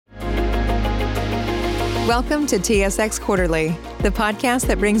Welcome to TSX Quarterly, the podcast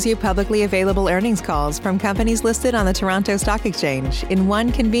that brings you publicly available earnings calls from companies listed on the Toronto Stock Exchange in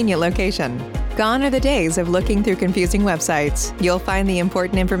one convenient location. Gone are the days of looking through confusing websites. You'll find the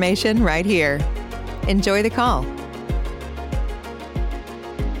important information right here. Enjoy the call.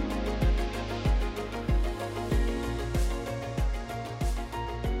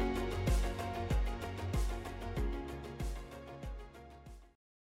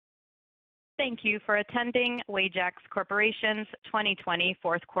 Thank you for attending Wajax Corporation's 2020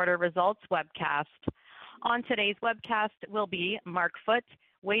 fourth quarter results webcast. On today's webcast will be Mark Foote,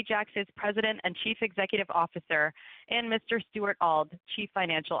 Wajax's President and Chief Executive Officer, and Mr. Stuart Auld, Chief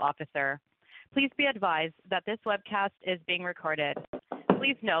Financial Officer. Please be advised that this webcast is being recorded.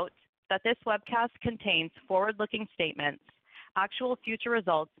 Please note that this webcast contains forward-looking statements. Actual future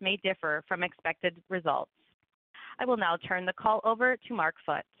results may differ from expected results. I will now turn the call over to Mark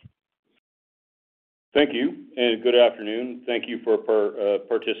Foote. Thank you, and good afternoon. Thank you for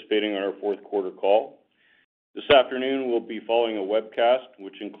participating on our fourth quarter call. This afternoon, we'll be following a webcast,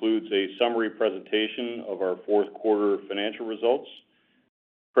 which includes a summary presentation of our fourth quarter financial results.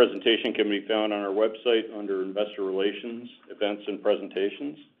 The presentation can be found on our website under Investor Relations, Events and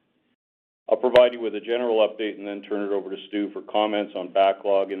Presentations. I'll provide you with a general update and then turn it over to Stu for comments on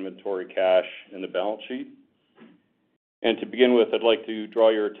backlog, inventory, cash, and the balance sheet. And to begin with, I'd like to draw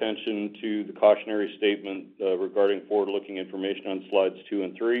your attention to the cautionary statement regarding forward-looking information on slides 2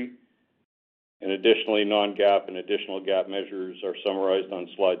 and 3. And additionally, non-GAAP and additional GAAP measures are summarized on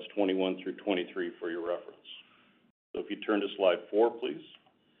slides 21 through 23 for your reference. So if you turn to slide 4, please.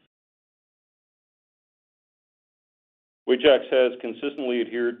 Wajax has consistently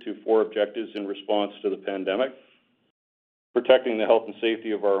adhered to 4 objectives in response to the pandemic: protecting the health and safety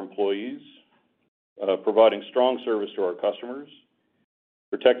of our employees, providing strong service to our customers,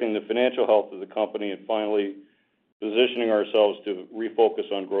 protecting the financial health of the company, and finally, positioning ourselves to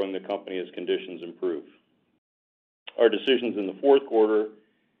refocus on growing the company as conditions improve. Our decisions in the fourth quarter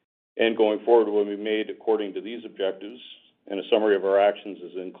and going forward will be made according to these objectives, and a summary of our actions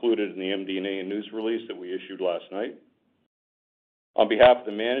is included in the MD&A and news release that we issued last night. On behalf of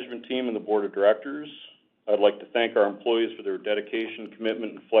the management team and the board of directors, I'd like to thank our employees for their dedication,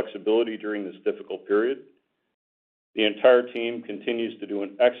 commitment, and flexibility during this difficult period. The entire team continues to do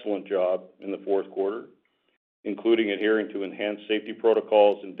an excellent job in the fourth quarter, including adhering to enhanced safety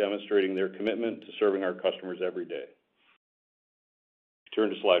protocols and demonstrating their commitment to serving our customers every day. Turn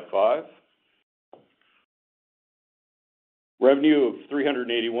to slide 5. Revenue of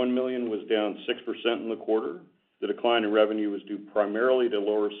 $381 million was down 6% in the quarter. The decline in revenue was due primarily to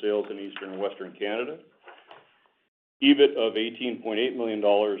lower sales in Eastern and Western Canada. EBIT of $18.8 million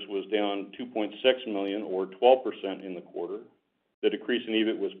was down $2.6 million, or 12% in the quarter. The decrease in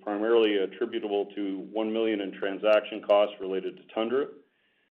EBIT was primarily attributable to $1 million in transaction costs related to Tundra,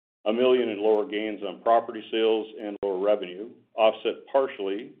 $1 million in lower gains on property sales and lower revenue, offset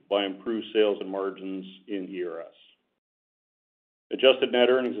partially by improved sales and margins in ERS. Adjusted net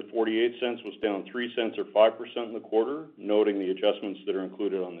earnings of 48 cents was down 3 cents or 5% in the quarter, noting the adjustments that are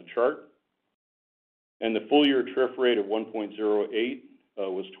included on the chart. And the full-year TRIF rate of 1.08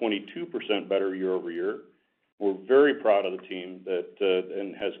 was 22% better year over year. We're very proud of the team that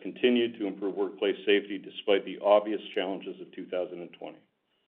and has continued to improve workplace safety despite the obvious challenges of 2020.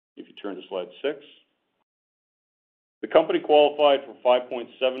 If you turn to slide 6. The company qualified for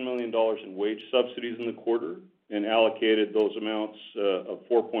 $5.7 million in wage subsidies in the quarter and allocated those amounts of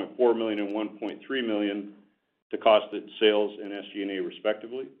 $4.4 million and $1.3 million to cost of sales and SG&A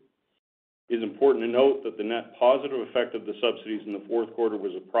respectively. It is important to note that the net positive effect of the subsidies in the fourth quarter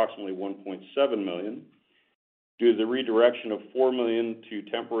was approximately $1.7 million due to the redirection of $4 million to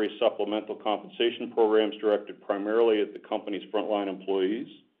temporary supplemental compensation programs directed primarily at the company's frontline employees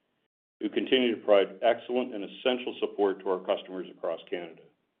who continue to provide excellent and essential support to our customers across Canada.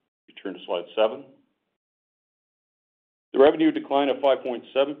 You turn to slide 7. The revenue decline of 5.7%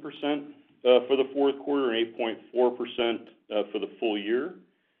 for the fourth quarter and 8.4% for the full year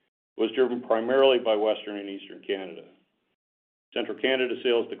was driven primarily by Western and Eastern Canada. Central Canada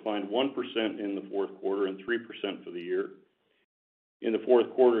sales declined 1% in the fourth quarter and 3% for the year. In the fourth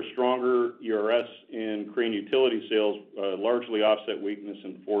quarter, stronger ERS and crane utility sales largely offset weakness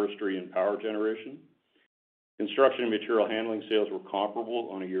in forestry and power generation. Construction and material handling sales were comparable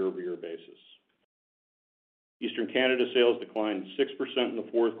on a year-over-year basis. Eastern Canada sales declined 6% in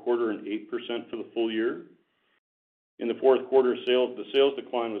the fourth quarter and 8% for the full year. In the fourth quarter, the sales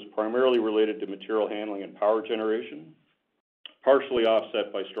decline was primarily related to material handling and power generation, partially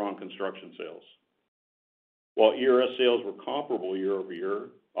offset by strong construction sales. While ERS sales were comparable year over year,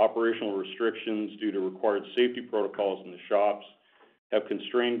 operational restrictions due to required safety protocols in the shops have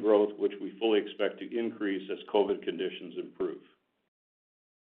constrained growth, which we fully expect to increase as COVID conditions improve.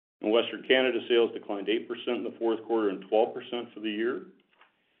 In Western Canada, sales declined 8% in the fourth quarter and 12% for the year.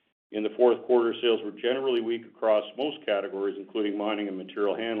 In the fourth quarter, sales were generally weak across most categories, including mining and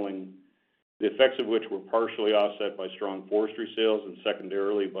material handling, the effects of which were partially offset by strong forestry sales and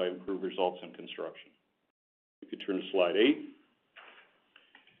secondarily by improved results in construction. You could turn to slide 8.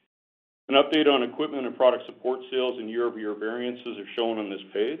 An update on equipment and product support sales and year-over-year variances are shown on this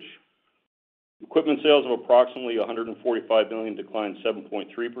page. Equipment sales of approximately $145 million declined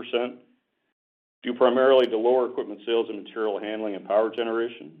 7.3%, due primarily to lower equipment sales in material handling and power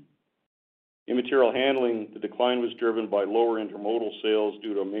generation. In material handling, the decline was driven by lower intermodal sales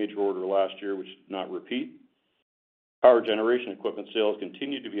due to a major order last year, which did not repeat. Power generation equipment sales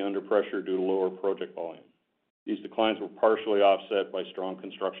continued to be under pressure due to lower project volume. These declines were partially offset by strong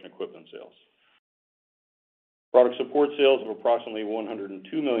construction equipment sales. Product support sales of approximately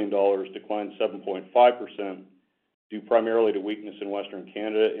 $102 million declined 7.5%, due primarily to weakness in Western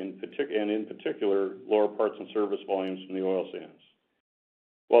Canada and in particular, lower parts and service volumes from the oil sands.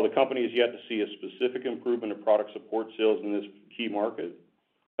 While the company is yet to see a specific improvement in product support sales in this key market,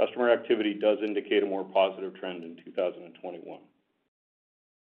 customer activity does indicate a more positive trend in 2021.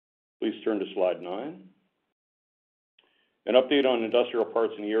 Please turn to slide 9. An update on industrial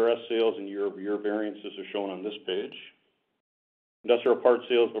parts and ERS sales and year-over-year variances are shown on this page. Industrial parts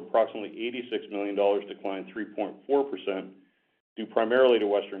sales of approximately $86 million declined 3.4%, due primarily to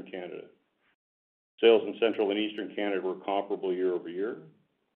Western Canada. Sales in Central and Eastern Canada were comparable year-over-year.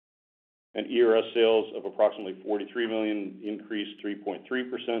 And ERS sales of approximately $43 million increased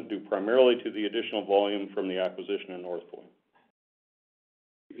 3.3%, due primarily to the additional volume from the acquisition in North Point.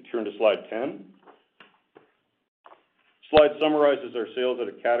 You can turn to slide 10. Slide summarizes our sales at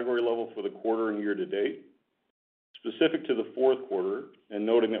a category level for the quarter and year to date. Specific to the fourth quarter, and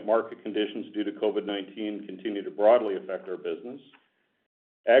noting that market conditions due to COVID-19 continue to broadly affect our business,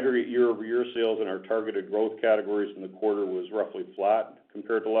 aggregate year-over-year sales in our targeted growth categories in the quarter was roughly flat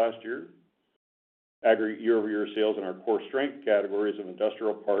compared to last year. Aggregate year-over-year sales in our core strength categories of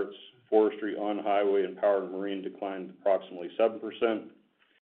industrial parts, forestry, on-highway, and power and marine declined approximately 7%.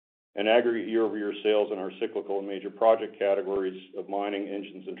 And aggregate year-over-year sales in our cyclical and major project categories of mining,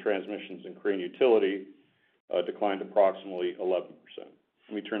 engines and transmissions, and crane utility declined approximately 11%.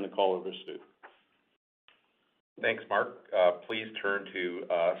 Let me turn the call over to Stu. Thanks, Mark. Please turn to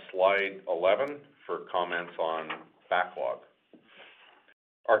slide 11 for comments on backlog.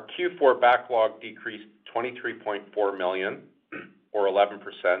 Our Q4 backlog decreased $23.4 million, or 11%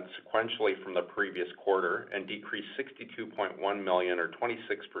 sequentially from the previous quarter, and decreased $62.1 million, or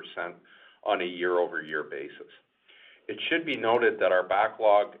 26% on a year-over-year basis. It should be noted that our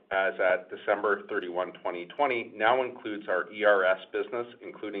backlog as at December 31, 2020 now includes our ERS business,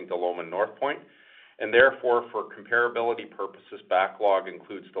 including Dloma North Point, and therefore for comparability purposes, backlog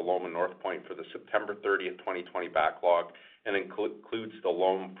includes Dloma North Point for the September 30th, 2020 backlog and includes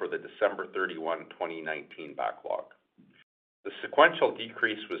Dloma for the December 31, 2019 backlog. The sequential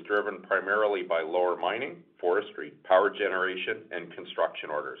decrease was driven primarily by lower mining, forestry, power generation, and construction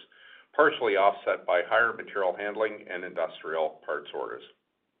orders, partially offset by higher material handling and industrial parts orders.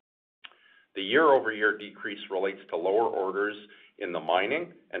 The year-over-year decrease relates to lower orders in the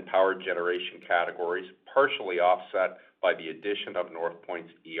mining and power generation categories, partially offset by the addition of North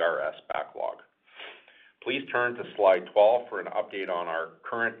Point's ERS backlog. Please turn to slide 12 for an update on our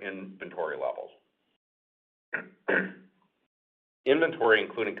current inventory levels. Inventory,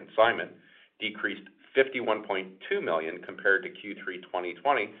 including consignment, decreased $51.2 million compared to Q3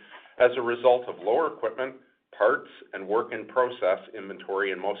 2020 as a result of lower equipment, parts, and work-in-process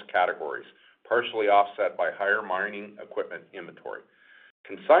inventory in most categories, partially offset by higher mining equipment inventory.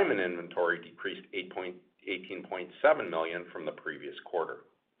 Consignment inventory decreased $18.7 million from the previous quarter.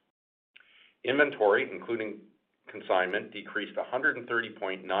 Inventory, including consignment, decreased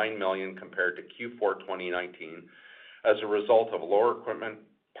 $130.9 million compared to Q4 2019 as a result of lower equipment,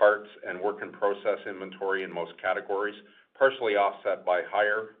 parts, and work-in-process inventory in most categories, partially offset by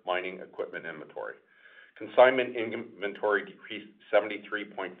higher mining equipment inventory. Consignment inventory decreased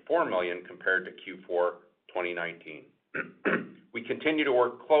 $73.4 million compared to Q4 2019. We continue to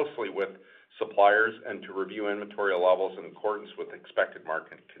work closely with suppliers and to review inventory levels in accordance with expected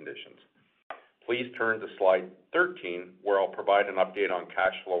market conditions. Please turn to slide 13, where I'll provide an update on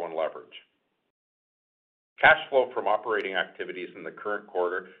cash flow and leverage. Cash flow from operating activities in the current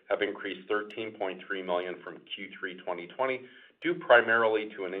quarter have increased $13.3 million from Q3 2020, due primarily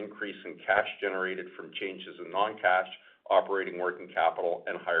to an increase in cash generated from changes in non-cash operating working capital,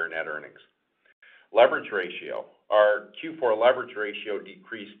 and higher net earnings. Leverage ratio. Our Q4 leverage ratio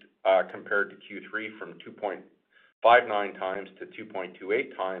decreased compared to Q3 from 2.59 times to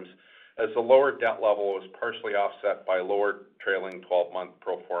 2.28 times, as the lower debt level was partially offset by lower trailing 12-month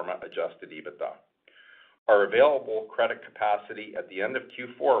pro forma adjusted EBITDA. Our available credit capacity at the end of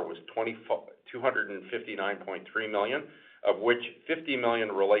Q4 was $259.3 million, of which $50 million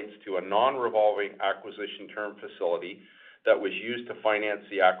relates to a non-revolving acquisition term facility that was used to finance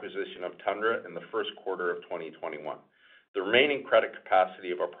the acquisition of Tundra in the first quarter of 2021. The remaining credit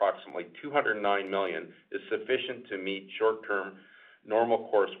capacity of approximately $209 million is sufficient to meet short-term normal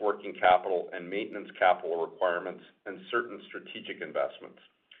course working capital and maintenance capital requirements and certain strategic investments.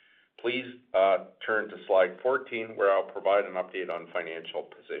 Please turn to slide 14, where I'll provide an update on financial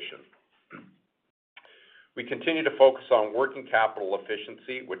position. We continue to focus on working capital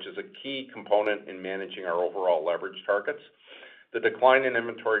efficiency, which is a key component in managing our overall leverage targets. The decline in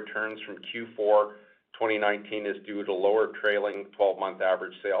inventory turns from Q4 2019 is due to lower trailing 12-month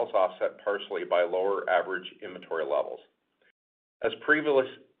average sales, offset partially by lower average inventory levels. As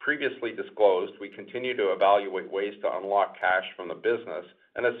previously disclosed, we continue to evaluate ways to unlock cash from the business,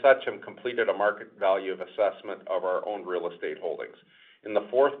 and as such have completed a market value of assessment of our own real estate holdings. In the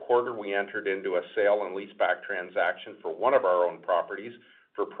fourth quarter, we entered into a sale and leaseback transaction for one of our own properties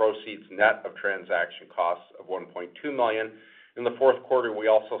for proceeds net of transaction costs of $1.2 million. In the fourth quarter, we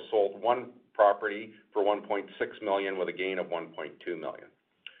also sold one property for $1.6 million with a gain of $1.2 million.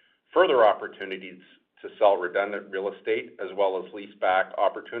 Further opportunities to sell redundant real estate as well as leaseback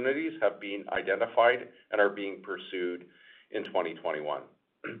opportunities have been identified and are being pursued in 2021.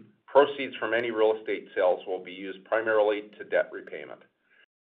 Proceeds from any real estate sales will be used primarily to debt repayment.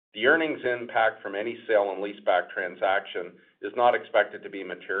 The earnings impact from any sale and leaseback transaction is not expected to be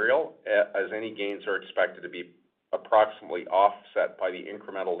material, as any gains are expected to be approximately offset by the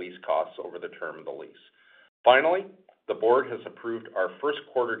incremental lease costs over the term of the lease. Finally, the board has approved our first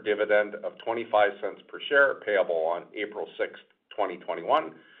quarter dividend of 25 cents per share, payable on April 6,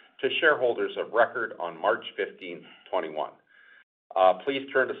 2021, to shareholders of record on March 15, 2021. Please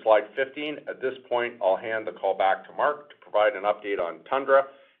turn to slide 15. At this point, I'll hand the call back to Mark to provide an update on Tundra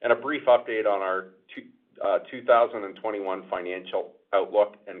and a brief update on our 2021 financial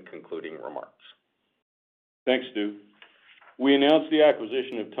outlook and concluding remarks. Thanks, Stu. We announced the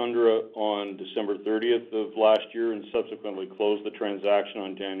acquisition of Tundra on December 30th of last year and subsequently closed the transaction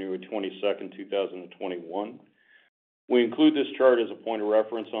on January 22nd, 2021. We include this chart as a point of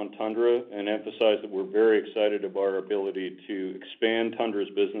reference on Tundra and emphasize that we're very excited about our ability to expand Tundra's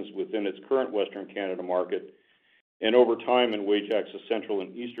business within its current Western Canada market and over time in Wajax's Central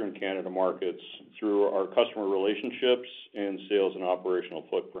and Eastern Canada markets through our customer relationships and sales and operational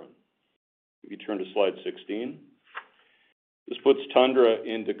footprint. If you turn to slide 16. This puts Tundra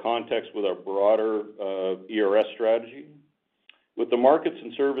into context with our broader ERS strategy. With the markets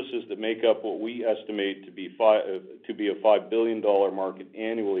and services that make up what we estimate to be a $5 billion market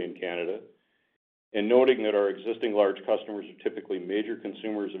annually in Canada, and noting that our existing large customers are typically major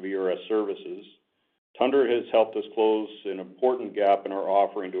consumers of ERS services, Tundra has helped us close an important gap in our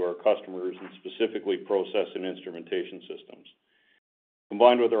offering to our customers, and specifically process and instrumentation systems.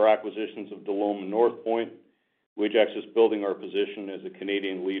 Combined with our acquisitions of DeLome and North Point, Wajax is building our position as a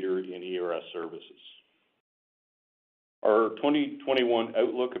Canadian leader in ERS services. Our 2021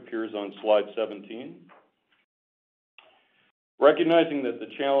 outlook appears on slide 17. Recognizing that the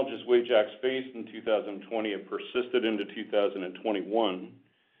challenges Wajax faced in 2020 have persisted into 2021,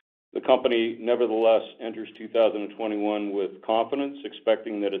 the company nevertheless enters 2021 with confidence,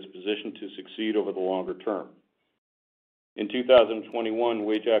 expecting that it's positioned to succeed over the longer term. In 2021,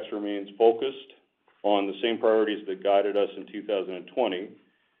 Wajax remains focused on the same priorities that guided us in 2020,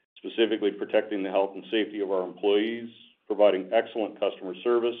 specifically protecting the health and safety of our employees, providing excellent customer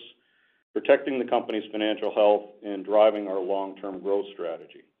service, protecting the company's financial health, and driving our long-term growth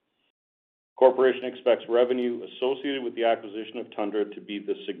strategy. Corporation expects revenue associated with the acquisition of Tundra to be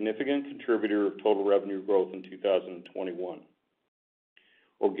the significant contributor of total revenue growth in 2021.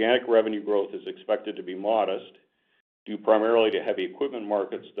 Organic revenue growth is expected to be modest, due primarily to heavy equipment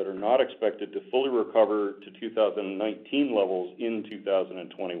markets that are not expected to fully recover to 2019 levels in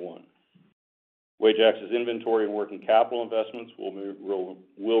 2021. Wajax's inventory and working capital investments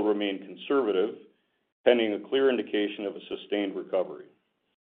will remain conservative, pending a clear indication of a sustained recovery.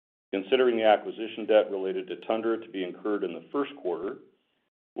 Considering the acquisition debt related to Tundra to be incurred in the first quarter,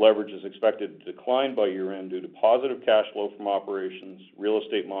 leverage is expected to decline by year-end due to positive cash flow from operations, real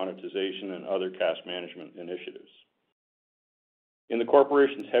estate monetization, and other cash management initiatives. In the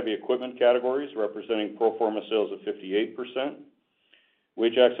corporation's heavy equipment categories, representing pro forma sales of 58%,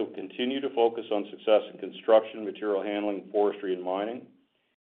 Wajax will continue to focus on success in construction, material handling, forestry, and mining,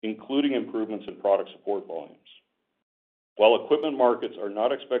 including improvements in product support volumes. While equipment markets are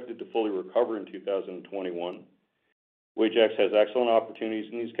not expected to fully recover in 2021, Wajax has excellent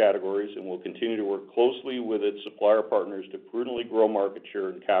opportunities in these categories and will continue to work closely with its supplier partners to prudently grow market share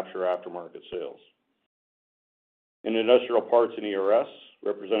and capture aftermarket sales. In industrial parts and ERS,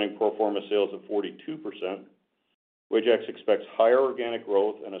 representing pro forma sales of 42%, Wajax expects higher organic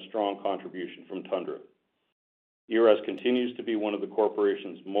growth and a strong contribution from Tundra. ERS continues to be one of the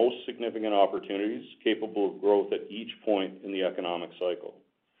corporation's most significant opportunities, capable of growth at each point in the economic cycle.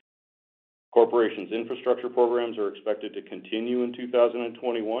 Corporation's infrastructure programs are expected to continue in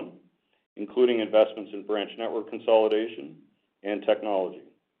 2021, including investments in branch network consolidation and technology.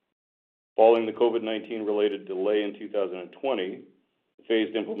 Following the COVID-19 related delay in 2020, the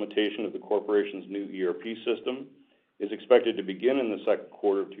phased implementation of the corporation's new ERP system is expected to begin in the second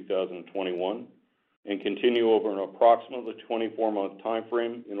quarter of 2021 and continue over an approximately 24-month time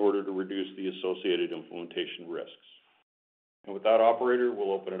frame in order to reduce the associated implementation risks. And with that, operator,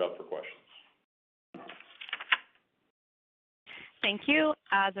 we'll open it up for questions. Thank you.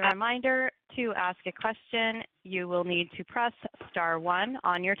 As a reminder, to ask a question, you will need to press star 1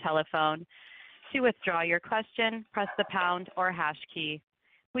 on your telephone. To withdraw your question, press the pound or hash key.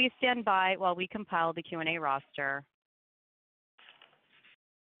 Please stand by while we compile the Q&A roster.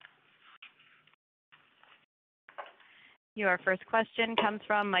 Your first question comes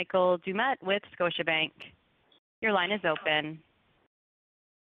from Michael Doumet with Scotiabank. Your line is open.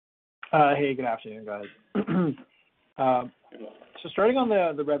 Hey, good afternoon, guys. So starting on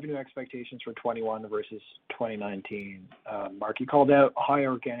the revenue expectations for 21 versus 2019, Mark, you called out high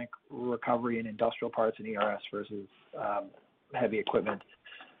organic recovery in industrial parts and ERS versus heavy equipment.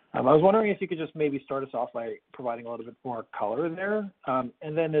 I was wondering if you could just maybe start us off by providing a little bit more color there.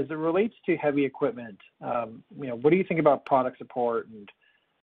 And then as it relates to heavy equipment, what do you think about product support and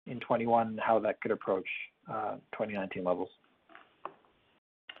in 21, how that could approach 2019 levels?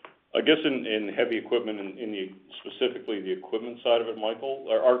 I guess in heavy equipment, specifically the equipment side of it, Michael,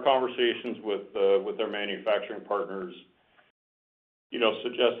 our conversations with our manufacturing partners,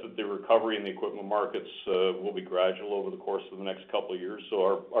 suggest that the recovery in the equipment markets will be gradual over the course of the next couple of years.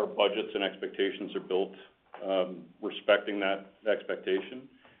 So our budgets and expectations are built respecting that expectation.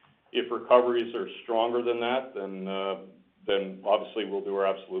 If recoveries are stronger than that, then obviously we'll do our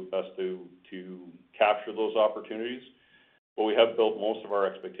absolute best to capture those opportunities. But we have built most of our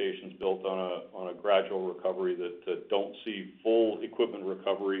expectations built on a gradual recovery that don't see full equipment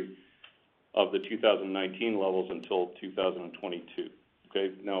recovery of the 2019 levels until 2022.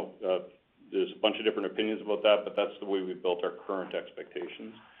 Okay, now there's a bunch of different opinions about that, but that's the way we built our current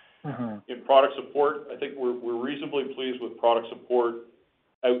expectations. In product support, I think we're reasonably pleased with product support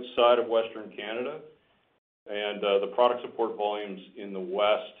outside of Western Canada, and the product support volumes in the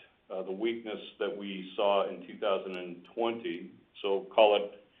West. The weakness that we saw in 2020, so call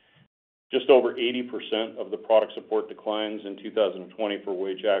it just over 80% of the product support declines in 2020 for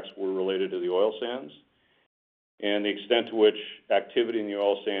Wajax were related to the oil sands. And the extent to which activity in the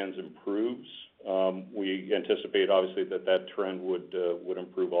oil sands improves, we anticipate obviously that trend would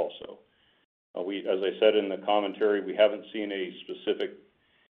improve also. As I said in the commentary, we haven't seen a specific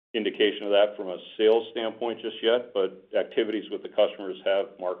indication of that from a sales standpoint just yet, but activities with the customers have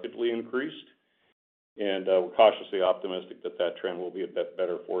markedly increased, and we're cautiously optimistic that trend will be a bit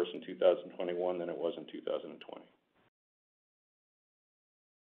better for us in 2021 than it was in 2020.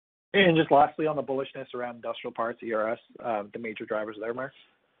 And just lastly, on the bullishness around industrial parts, ERS, the major drivers there, Mark?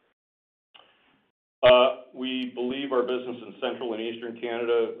 We believe our business in Central and Eastern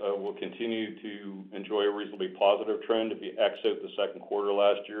Canada will continue to enjoy a reasonably positive trend. If you exit the second quarter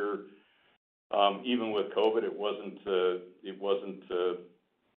last year, even with COVID, it wasn't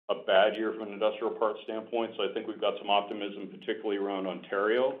a bad year from an industrial parts standpoint. So I think we've got some optimism, particularly around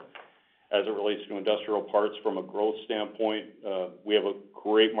Ontario, as it relates to industrial parts from a growth standpoint. We have a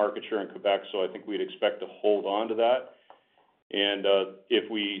great market share in Quebec, so I think we'd expect to hold on to that. And if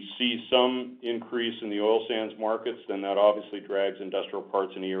we see some increase in the oil sands markets, then that obviously drags industrial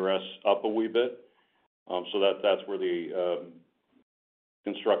parts and ERS up a wee bit. So that's where the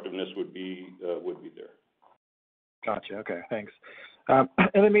constructiveness would be there. Gotcha. Okay, thanks. And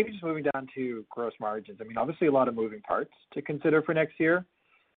then maybe just moving down to gross margins. I mean, obviously a lot of moving parts to consider for next year.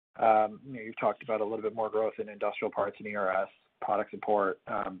 You've talked about a little bit more growth in industrial parts and ERS. Product support,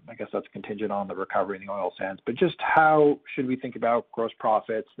 I guess that's contingent on the recovery in the oil sands. But just how should we think about gross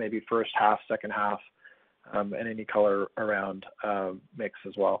profits, maybe first half, second half, and any color around mix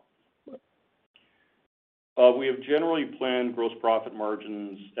as well. We have generally planned gross profit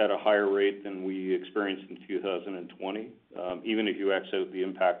margins at a higher rate than we experienced in 2020, even if you X out the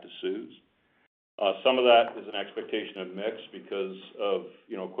impact of CEWS. Some of that is an expectation of mix because of,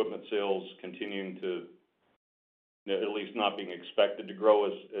 equipment sales continuing to, at least not being expected to grow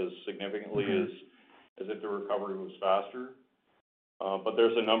as significantly as if the recovery was faster. But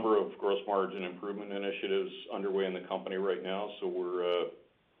there's a number of gross margin improvement initiatives underway in the company right now, so we're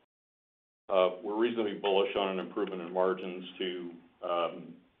reasonably bullish on an improvement in margins to,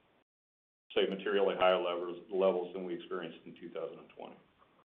 say, materially higher levels than we experienced in 2020.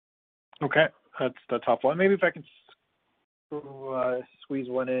 Okay, that's helpful. And maybe if I can squeeze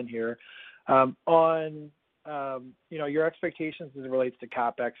one in here on your expectations as it relates to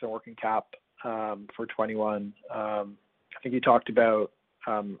CapEx and working cap for 21. I think you talked about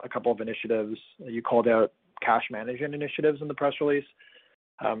a couple of initiatives. You called out cash management initiatives in the press release.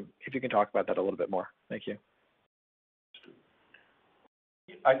 If you can talk about that a little bit more. Thank you.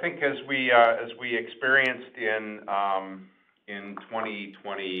 I think as we experienced in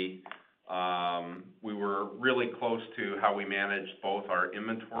 2020, we were really close to how we managed both our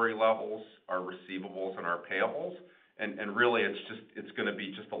inventory levels, our receivables, and our payables. And really, it's going to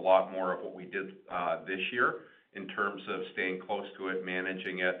be just a lot more of what we did this year in terms of staying close to it,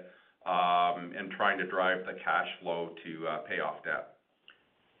 managing it, and trying to drive the cash flow to pay off debt.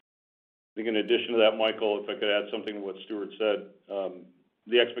 I think in addition to that, Michael, if I could add something to what Stuart said,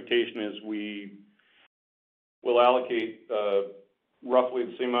 the expectation is we will allocate roughly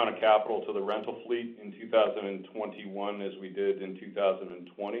the same amount of capital to the rental fleet in 2021 as we did in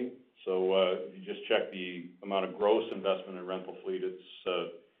 2020. So if you just check the amount of gross investment in rental fleet,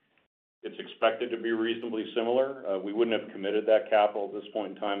 it's expected to be reasonably similar. We wouldn't have committed that capital at this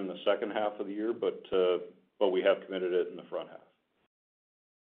point in time in the second half of the year, but we have committed it in the front half.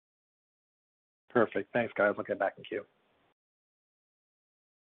 Perfect. Thanks, guys. I'll get back in queue.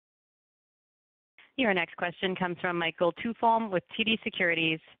 Your next question comes from Michael Tufholm with TD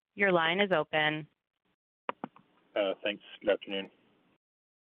Securities. Your line is open. Thanks. Good afternoon.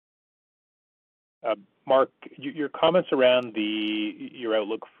 Mark, your comments around your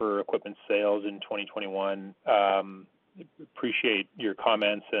outlook for equipment sales in 2021, appreciate your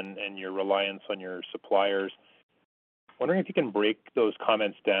comments and your reliance on your suppliers. Wondering if you can break those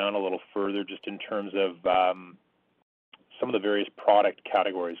comments down a little further just in terms of some of the various product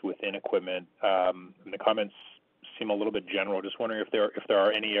categories within equipment. And the comments seem a little bit general. Just wondering if there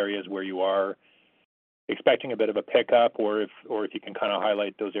are any areas where you are expecting a bit of a pickup, or if you can kind of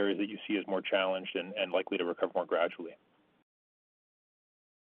highlight those areas that you see as more challenged and likely to recover more gradually.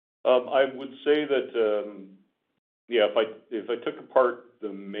 I would say that, if I took apart the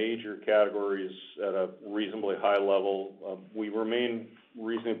major categories at a reasonably high level, we remain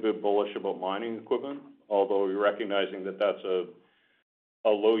reasonably bullish about mining equipment, although we're recognizing that that's a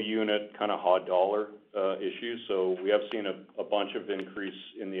low unit kind of hot dollar issue. So we have seen a bunch of increase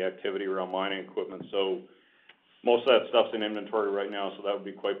in the activity around mining equipment. So most of that stuff's in inventory right now, so that would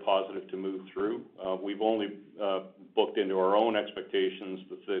be quite positive to move through. We've only booked into our own expectations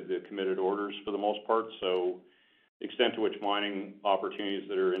the committed orders for the most part. So the extent to which mining opportunities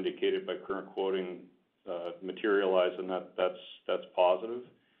that are indicated by current quoting materialize, and that's positive.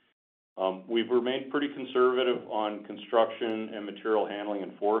 We've remained pretty conservative on construction and material handling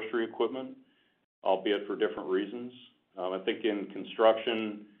and forestry equipment, albeit for different reasons. I think in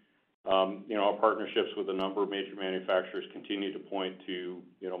construction, our partnerships with a number of major manufacturers continue to point to,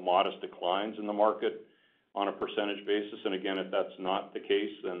 modest declines in the market on a percentage basis. And again, if that's not the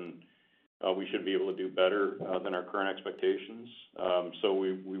case, then we should be able to do better than our current expectations. So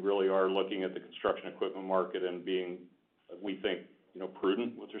we really are looking at the construction equipment market and being, we think,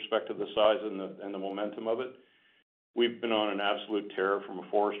 prudent with respect to the size and the momentum of it. We've been on an absolute tear from a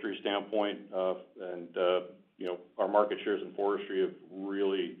forestry standpoint, and our market shares in forestry have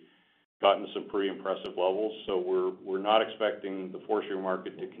really gotten to some pretty impressive levels. So we're not expecting the forestry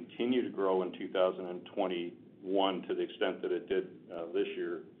market to continue to grow in 2021 to the extent that it did this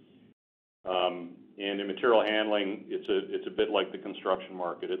year. And in material handling, it's a bit like the construction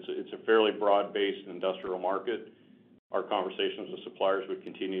market. It's a fairly broad-based industrial market. Our conversations with suppliers would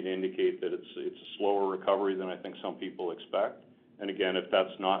continue to indicate that it's a slower recovery than I think some people expect. And again, if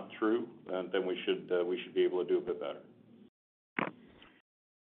that's not true, then we should be able to do a bit better.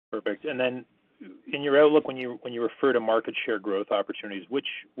 Perfect. And then in your outlook, when you refer to market share growth opportunities,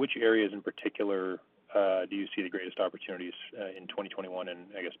 which areas in particular do you see the greatest opportunities in 2021 and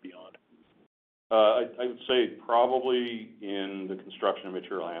I guess beyond? I would say probably in the construction and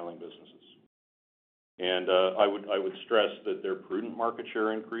material handling businesses. And I would stress that they're prudent market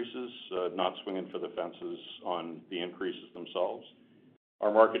share increases, not swinging for the fences on the increases themselves.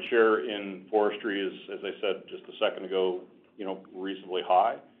 Our market share in forestry is, as I said just a second ago, reasonably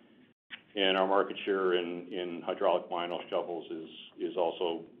high. And our market share in hydraulic vinyl shovels is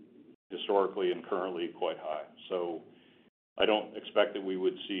also historically and currently quite high. So I don't expect that we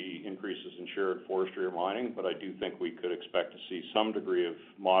would see increases in share in forestry or mining, but I do think we could expect to see some degree of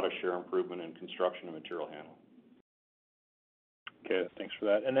modest share improvement in construction and material handling. Okay, thanks for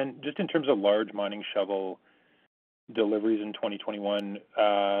that. And then just in terms of large mining shovel deliveries in 2021,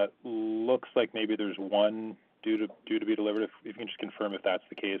 looks like maybe there's one due to be delivered. If you can just confirm if that's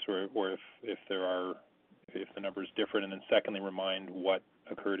the case, or if the number is different, and then secondly, remind what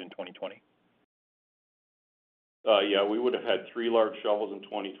occurred in 2020. Yeah, we would have had 3 large shovels in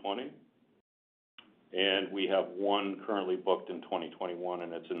 2020, and we have one currently booked in 2021,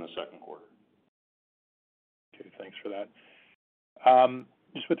 and it's in the second quarter. Okay, thanks for that.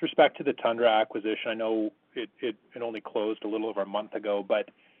 Just with respect to the Tundra acquisition, I know it only closed a little over a month ago, but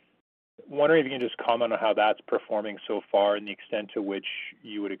wondering if you can just comment on how that's performing so far and the extent to which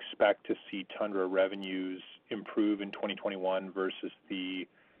you would expect to see Tundra revenues improve in 2021 versus the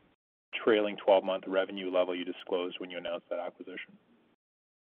trailing 12-month revenue level you disclosed when you announced that acquisition.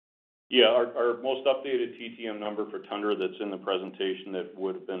 Yeah, our most updated TTM number for Tundra that's in the presentation that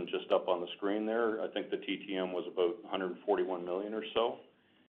would have been just up on the screen there, I think the TTM was about 141 million or so.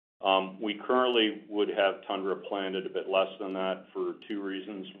 We currently would have Tundra planned at a bit less than that for 2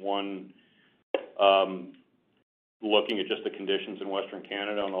 reasons. One, looking at just the conditions in Western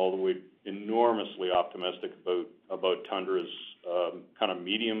Canada, and although we're enormously optimistic about Tundra's kind of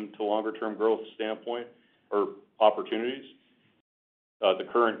medium to longer term growth standpoint or opportunities, the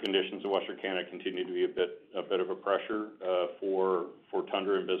current conditions in Western Canada continue to be a bit of a pressure for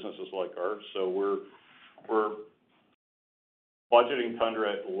Tundra and businesses like ours. So we're budgeting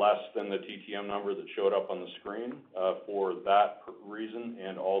Tundra at less than the TTM number that showed up on the screen for that reason,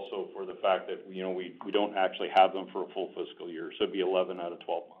 and also for the fact that we don't actually have them for a full fiscal year, so it'd be 11 out of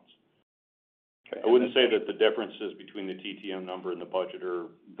 12 months. Okay. I wouldn't say that the differences between the TTM number and the budget are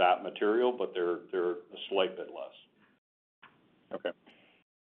that material, but they're a slight bit less. Okay.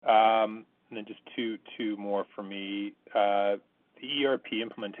 And then just two more for me. The ERP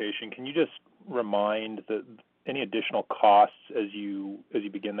implementation. Can you just remind any additional costs as you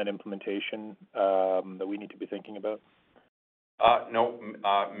begin that implementation that we need to be thinking about? No,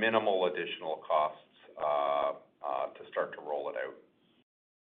 minimal additional costs to start to roll it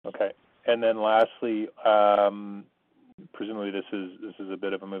out. Okay. And then lastly, presumably this is a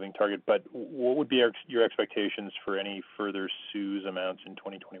bit of a moving target, but what would be your expectations for any further CEWS amounts in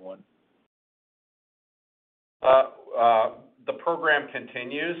 2021? The program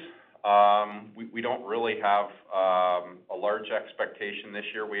continues. We don't really have a large expectation this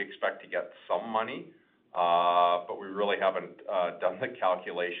year. We expect to get some money, but we really haven't done the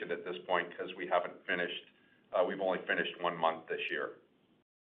calculation at this point because we haven't finished. We've only finished 1 month this year.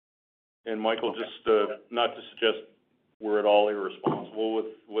 And Michael, okay. Just not to suggest we're at all irresponsible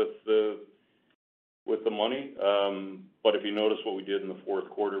with the money, but if you notice what we did in the fourth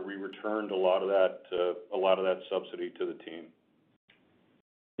quarter, we returned a lot of that subsidy to the team.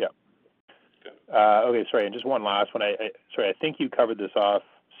 Yeah. Okay. Sorry, and just one last one. I think you covered this off,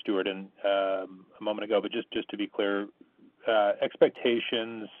 Stuart, a moment ago, but just to be clear,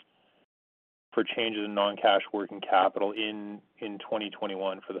 expectations for changes in non-cash working capital in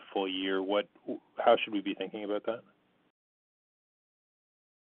 2021 for the full year. How should we be thinking about that?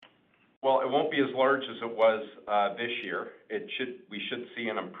 Well, it won't be as large as it was this year. We should see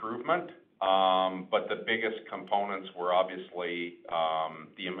an improvement, but the biggest components were obviously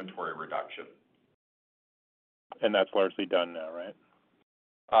the inventory reduction. And that's largely done now, right?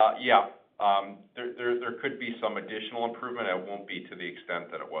 Yeah. There could be some additional improvement. It won't be to the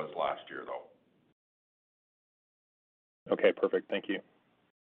extent that it was last year, though. Okay, perfect. Thank you.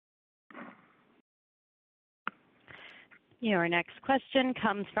 Your next question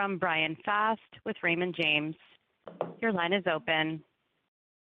comes from Brian Fast with Raymond James. Your line is open.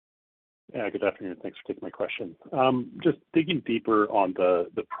 Yeah, good afternoon. Thanks for taking my question. Just digging deeper on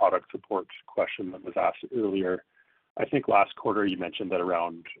the product support question that was asked earlier. I think last quarter you mentioned that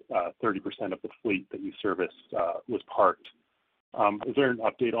around 30% of the fleet that you service was parked. Is there an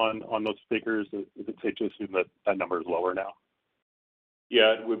update on those figures? Is it safe to assume that number is lower now?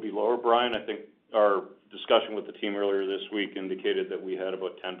 Yeah, it would be lower, Brian. I think our discussion with the team earlier this week indicated that we had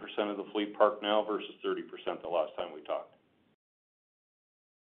about 10% of the fleet parked now versus 30% the last time we talked.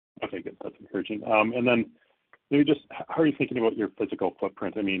 Okay, good. That's encouraging. And then maybe just how are you thinking about your physical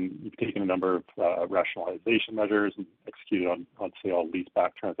footprint? I mean, you've taken a number of rationalization measures and executed on sale leaseback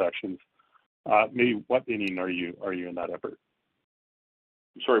transactions. Maybe what inning are you in that effort?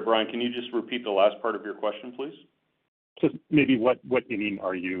 Sorry, Brian, can you just repeat the last part of your question, please? Just maybe what inning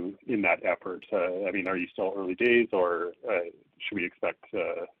are you in that effort? I mean, are you still early days, or should we expect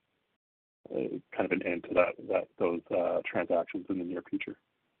kind of an end to those transactions in the near future?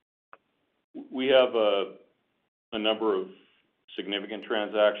 We have a number of significant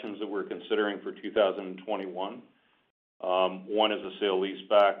transactions that we're considering for 2021. One is a sale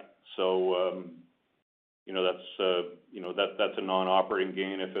leaseback, so that's a non-operating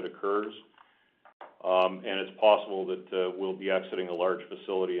gain if it occurs, and it's possible that we'll be exiting a large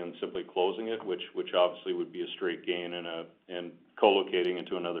facility and simply closing it, which obviously would be a straight gain and co-locating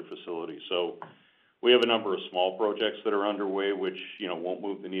into another facility. So we have a number of small projects that are underway, which won't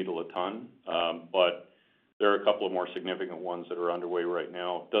move the needle a ton, but there are a couple of more significant ones that are underway right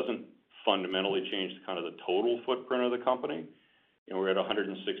now. It doesn't fundamentally change kind of the total footprint of the company. We're at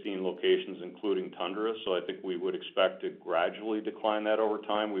 116 locations, including Tundra, so I think we would expect to gradually decline that over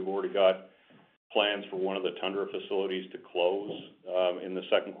time. We've already got plans for one of the Tundra facilities to close in the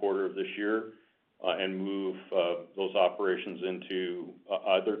second quarter of this year and move those operations into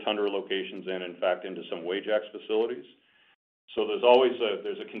other Tundra locations and, in fact, into some Wajax facilities. So there's always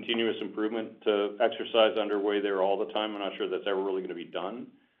a continuous improvement exercise underway there all the time. I'm not sure that's ever really going to be done,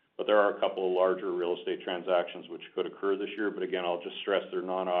 but there are a couple of larger real estate transactions which could occur this year. But again, I'll just stress they're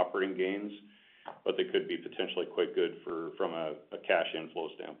non-operating gains, but they could be potentially quite good from a cash inflow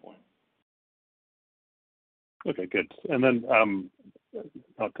standpoint. Okay, good. And then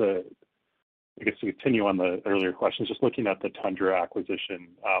to continue on the earlier questions, just looking at the Tundra acquisition,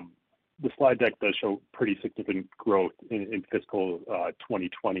 the slide deck does show pretty significant growth in fiscal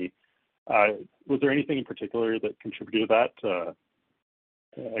 2020. Was there anything in particular that contributed to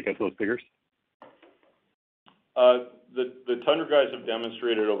that, those figures? The Tundra guys have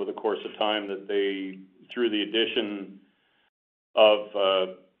demonstrated over the course of time that they, through the addition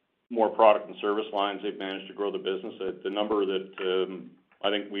of more product and service lines, they've managed to grow the business. The number that I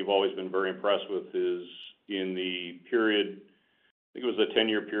think we've always been very impressed with is in the period, I think it was a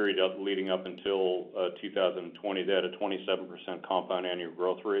 10-year period leading up until 2020, they had a 27% compound annual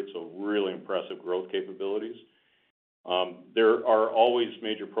growth rate, so really impressive growth capabilities. There are always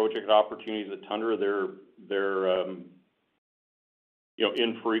major project opportunities at Tundra. They're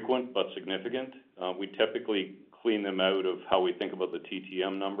infrequent but significant. We typically clean them out of how we think about the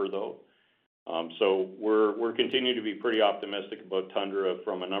TTM number, though. So we're continuing to be pretty optimistic about Tundra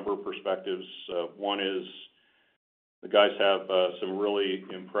from a number of perspectives. One is the guys have some really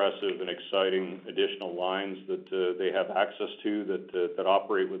impressive and exciting additional lines that they have access to that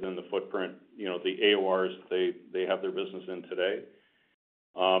operate within the footprint, the AORs that they have their business in today.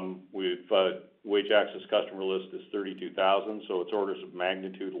 Wajax's customer list is 32,000, so it's orders of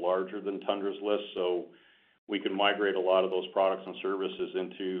magnitude larger than Tundra's list. So we can migrate a lot of those products and services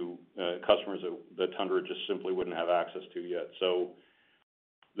into customers that Tundra just simply wouldn't have access to yet. So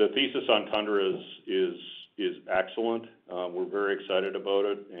the thesis on Tundra is excellent. We're very excited about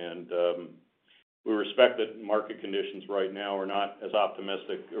it, and we respect that market conditions right now are not as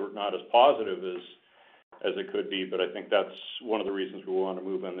optimistic or not as positive as it could be, but I think that's one of the reasons we want to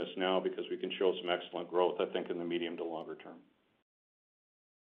move on this now, because we can show some excellent growth, I think, in the medium to longer term.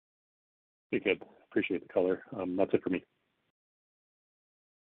 Okay, good. Appreciate the color. That's it for me.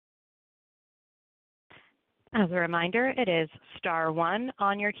 As a reminder, it is star one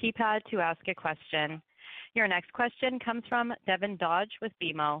on your keypad to ask a question. Your next question comes from Devin Dodge with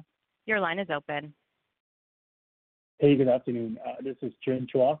BMO. Your line is open. Hey, good afternoon. This is Jun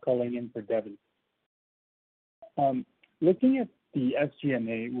Chua calling in for Devin. Looking at the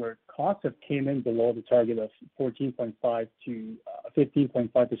SG&A, where costs have came in below the target of 14.5 to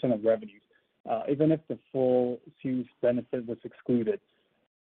 15.5% of revenues, even if the full CEWS benefit was excluded,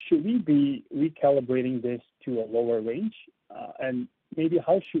 should we be recalibrating this to a lower range? And maybe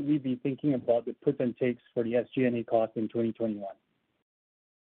how should we be thinking about the puts and takes for the SG&A cost in 2021?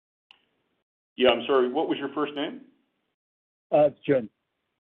 Yeah, I'm sorry. What was your first name? It's Jim.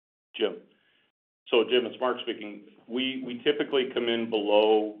 Jim. So, Jim, it's Mark speaking. We typically come in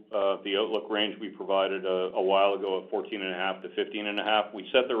below the outlook range we provided a while ago of 14.5 to 15.5. We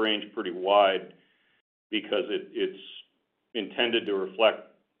set the range pretty wide because it's intended to reflect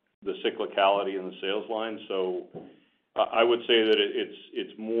the cyclicality in the sales line. So I would say that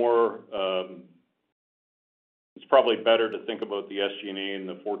it's more, it's probably better to think about the SG&A in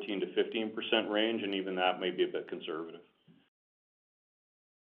the 14 to 15% range, and even that may be a bit conservative.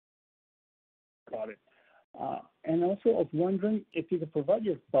 Got it. And also, I was wondering if you could provide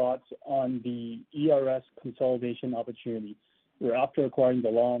your thoughts on the ERS consolidation opportunity. We're after acquiring the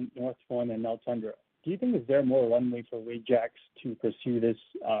Long, North Point, and now Tundra. Do you think is there more runway for Wajax to pursue this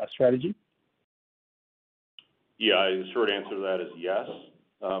strategy? Yeah, the short answer to that is yes.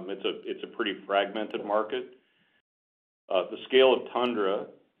 It's a pretty fragmented market. The scale of Tundra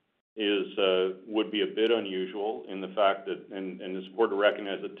would be a bit unusual in the fact that, and it's important to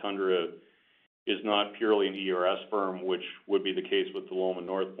recognize that Tundra is not purely an ERS firm, which would be the case with the Loma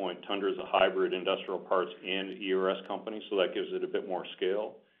North Point. Tundra is a hybrid industrial parts and ERS company, so that gives it a bit more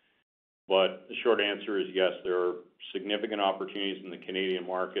scale. But the short answer is yes, there are significant opportunities in the Canadian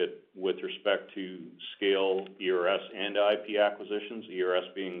market with respect to scale ERS and IP acquisitions, ERS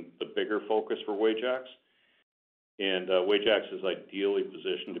being the bigger focus for Wajax. And Wajax is ideally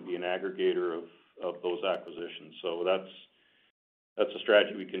positioned to be an aggregator of those acquisitions. So that's a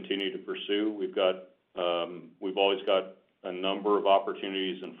strategy we continue to pursue. We've always got a number of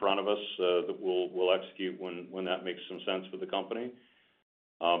opportunities in front of us that we'll execute when that makes some sense for the company.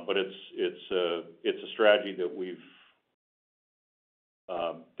 But it's a strategy that we've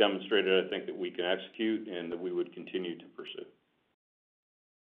demonstrated, I think, that we can execute and that we would continue to pursue.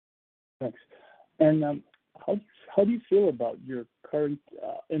 Thanks. And how do you feel about your current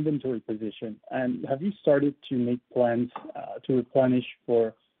inventory position? And have you started to make plans to replenish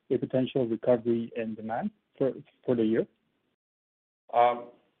for a potential recovery in demand for the year?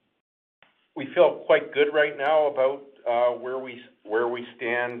 We feel quite good right now about where we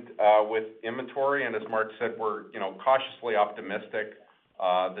stand with inventory, and as Mark said, we're cautiously optimistic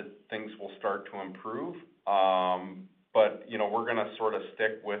that things will start to improve. But we're going to sort of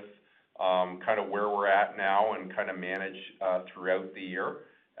stick with kind of where we're at now and kind of manage throughout the year,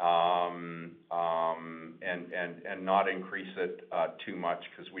 and not increase it too much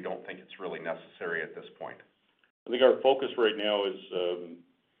because we don't think it's really necessary at this point. I think our focus right now is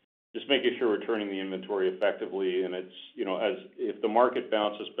just making sure we're turning the inventory effectively, and it's if the market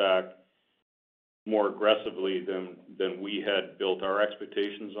bounces back more aggressively than we had built our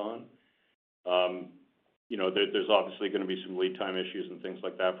expectations on, there's obviously going to be some lead time issues and things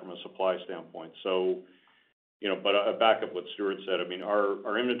like that from a supply standpoint. So, but I back up what Stuart said. I mean,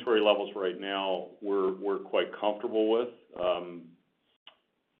 our inventory levels right now we're quite comfortable with.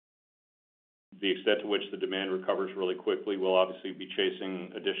 The extent to which the demand recovers really quickly, we'll obviously be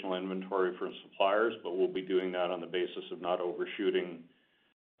chasing additional inventory from suppliers, but we'll be doing that on the basis of not overshooting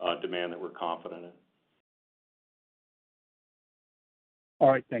demand that we're confident in. All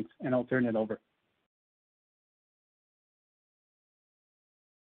right, thanks, and I'll turn it over.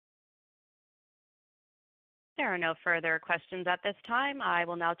 There are no further questions at this time. I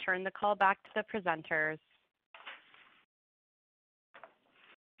will now turn the call back to the presenters.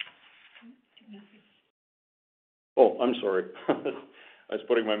 Oh, I'm sorry. I was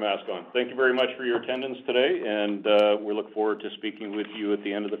putting my mask on. Thank you very much for your attendance today, and we look forward to speaking with you at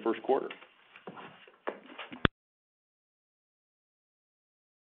the end of the first quarter.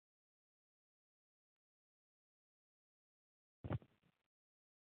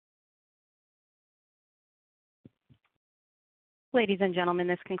 Ladies and gentlemen,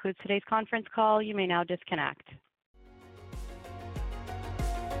 this concludes today's conference call. You may now disconnect.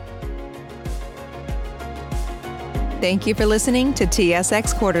 Thank you for listening to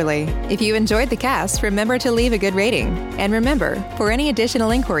TSX Quarterly. If you enjoyed the cast, remember to leave a good rating. And remember, for any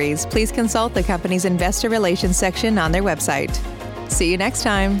additional inquiries, please consult the company's investor relations section on their website. See you next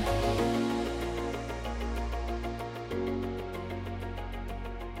time.